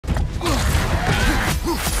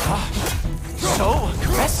So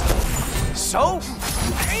aggressive. So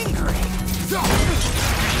angry.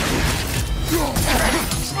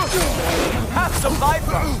 Have some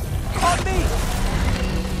vibra on me.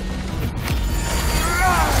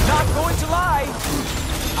 Not going to lie.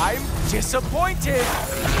 I'm disappointed.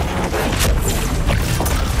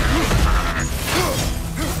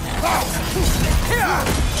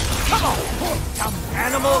 Come on, dumb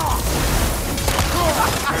animal.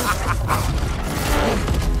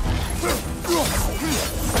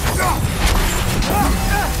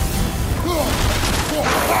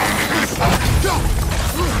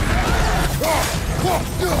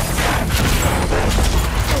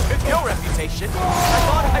 With your reputation, I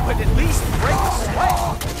thought I would at least break a sweat.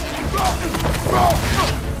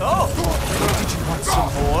 Oh, did you want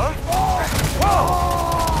some more?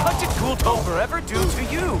 Whoa! What did Cool Cobra ever do to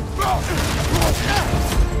you?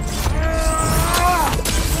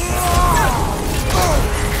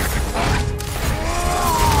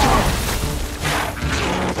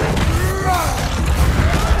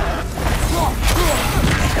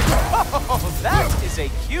 Oh, that is a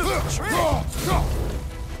cute trick.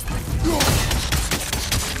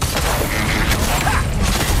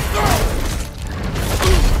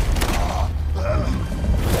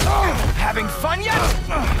 Having fun yet?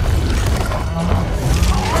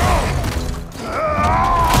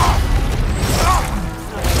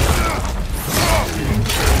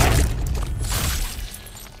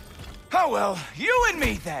 Oh well, you and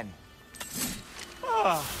me then.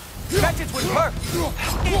 Bet it would work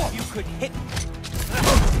if you could hit me.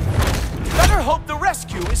 Better hope the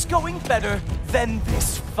rescue is going better than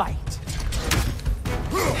this fight.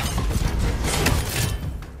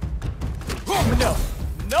 No.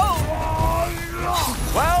 No!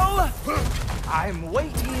 Well, I'm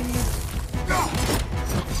waiting.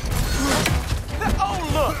 Oh,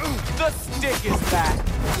 look! The stick is back.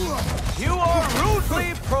 You are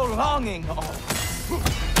rudely prolonging all.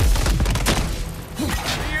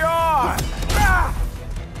 Yawn!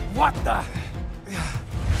 What the?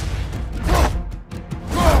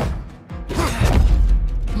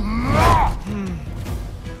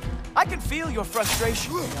 I can feel your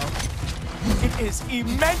frustration, you know. It is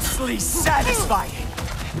immensely satisfying.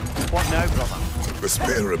 What now, brother? The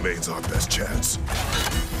spear remains our best chance.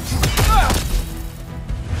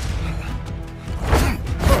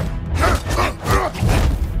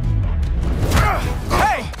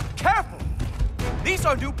 Hey, careful! These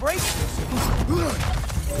are new bracelets.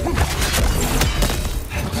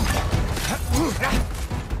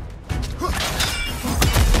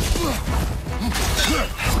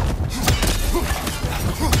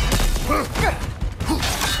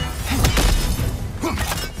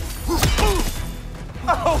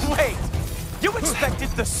 Oh, wait! You expected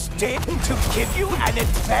the stick to give you an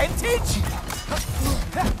advantage?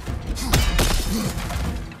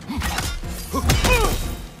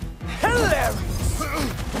 Hilarious!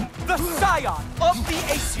 The scion of the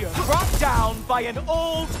Aesir brought down by an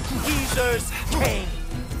old geezer's cane.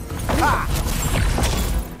 Ha!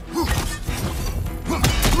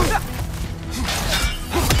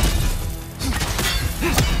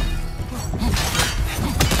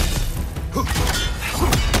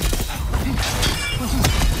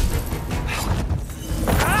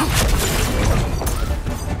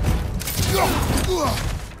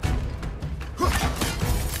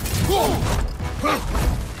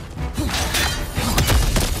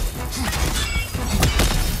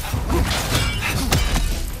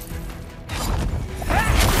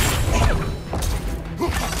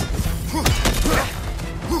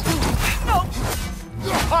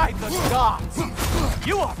 By the gods!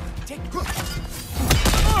 You are ridiculous!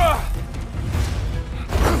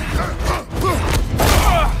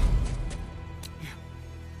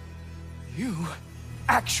 You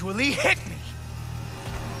actually hit me!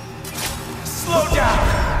 Slow down!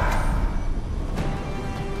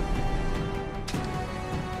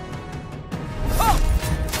 Oh!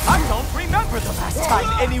 I don't remember the last time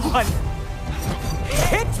anyone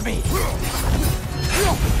hit me!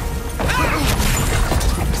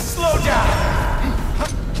 Slow down!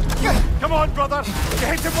 Come on, brother! You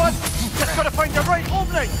hit him once! Just gotta find the right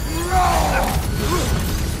opening!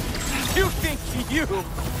 You think you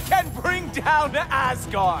can bring down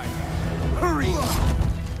Asgard? Hurry!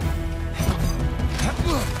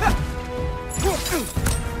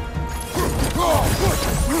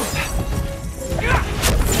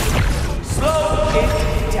 Slow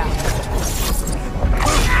it down.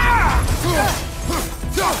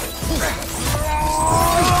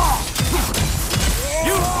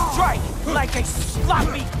 You strike like a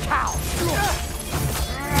sloppy cow.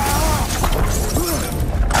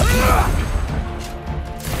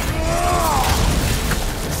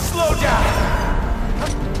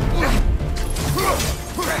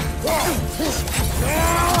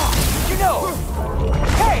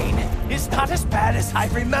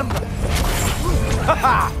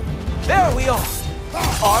 Ha! There we are!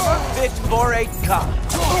 Armor fit for a cop.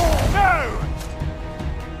 No!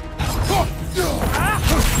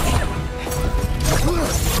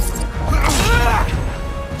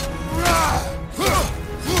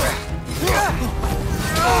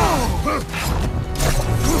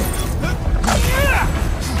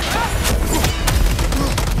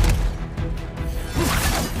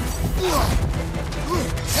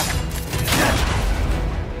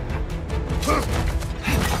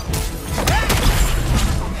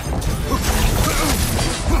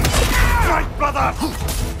 Right, brother!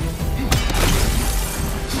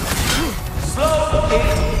 Slow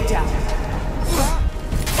it down.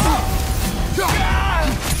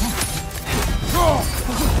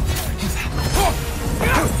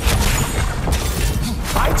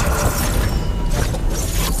 Fight it!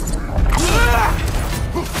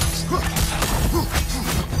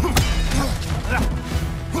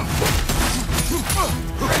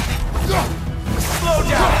 Slow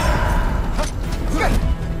down!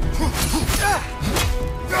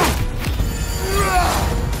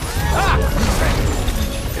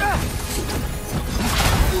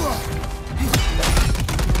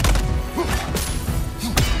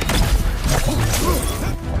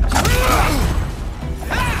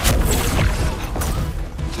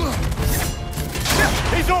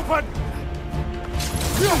 He's open!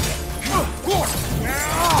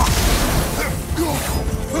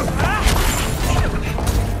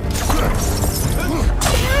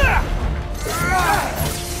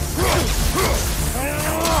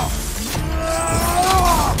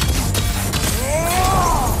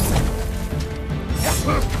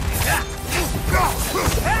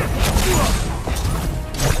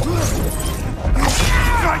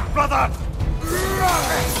 Right, brother!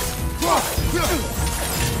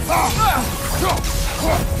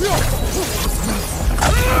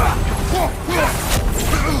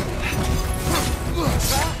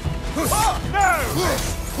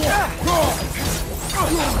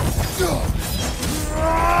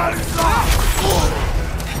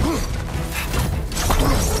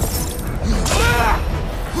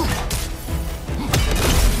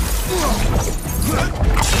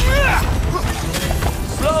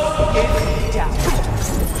 Slow it down.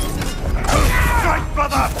 Right,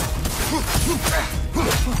 brother!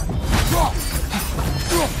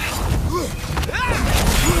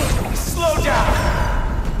 Slow down.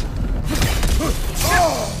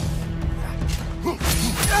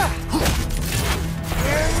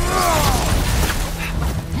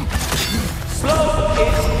 Slow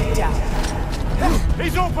it down.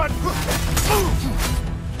 He's open!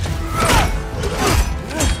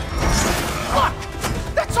 Look!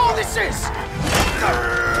 That's all this is!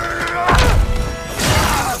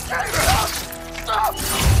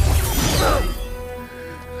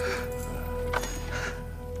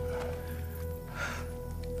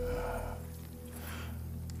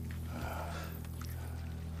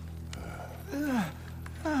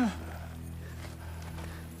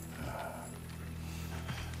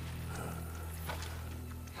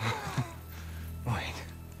 Wait.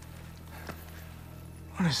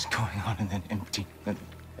 What is going on in that empty little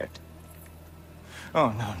head? Oh,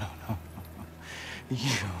 no.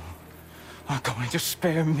 You are going to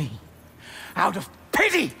spare me out of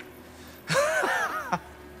pity!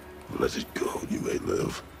 Let it go, you may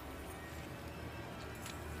live.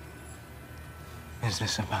 Is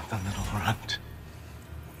this about the little runt?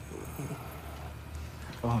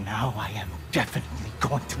 Oh, now I am definitely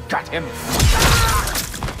going to gut him.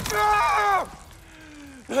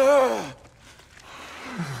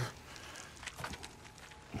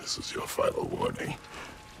 This is your final warning.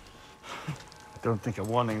 I don't think a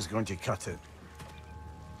warning's going to cut it.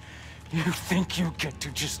 You think you get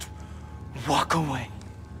to just walk away?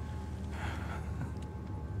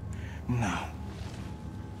 No.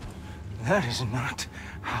 That is not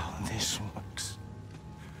how this works.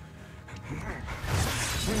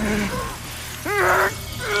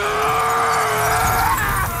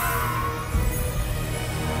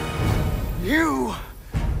 You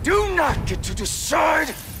do not get to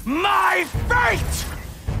decide my fate!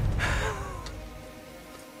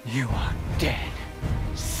 You are dead,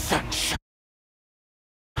 sunshine.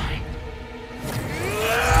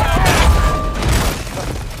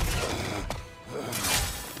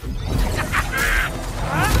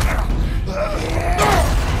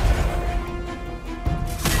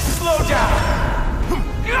 Slow down!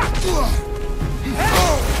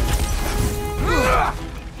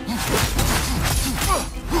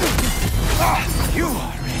 You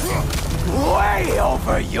are in way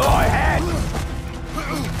over your head!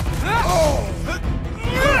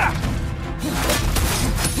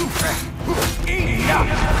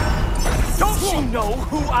 Don't you know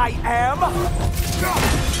who I am?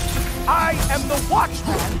 I am the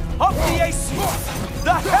Watchman of the Aesir,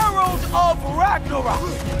 the Herald of Ragnarok!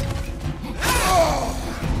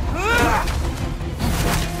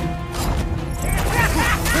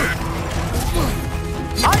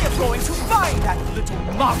 I am going to find that little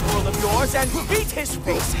mongrel of yours and beat his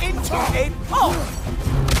face into a pulp!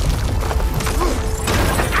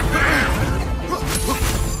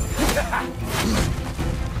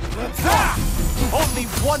 Only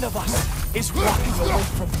one of us is walking away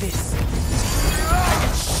from this. And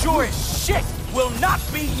it sure as shit will not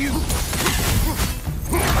be you!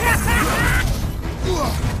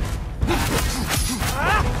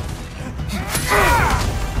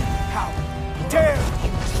 How dare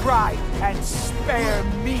you try and spare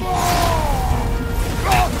me!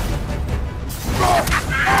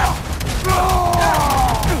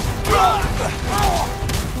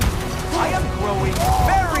 I am growing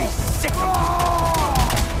very sick of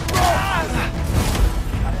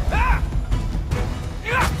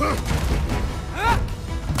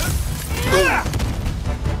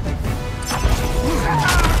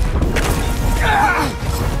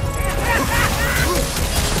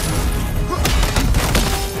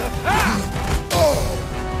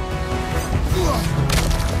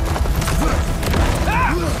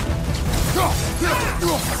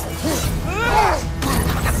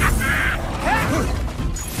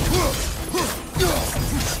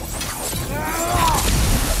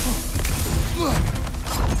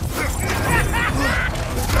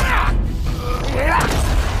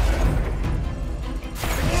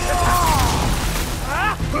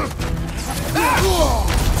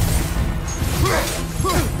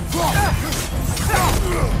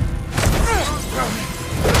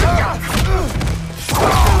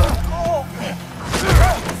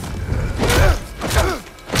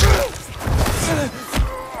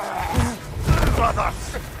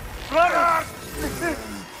Brother!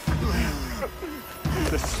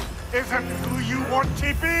 This isn't who you want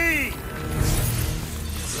to be!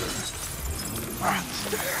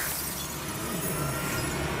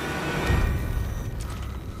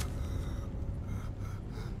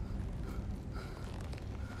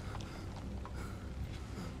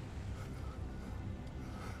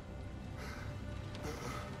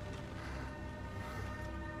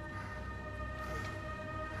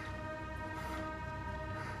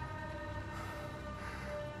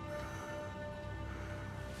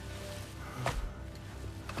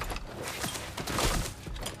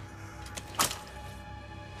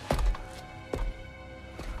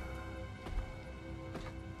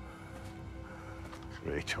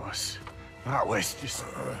 Kratos, that was just...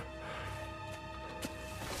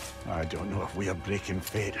 I don't know if we are breaking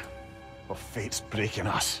fate, or fate's breaking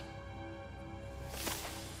us.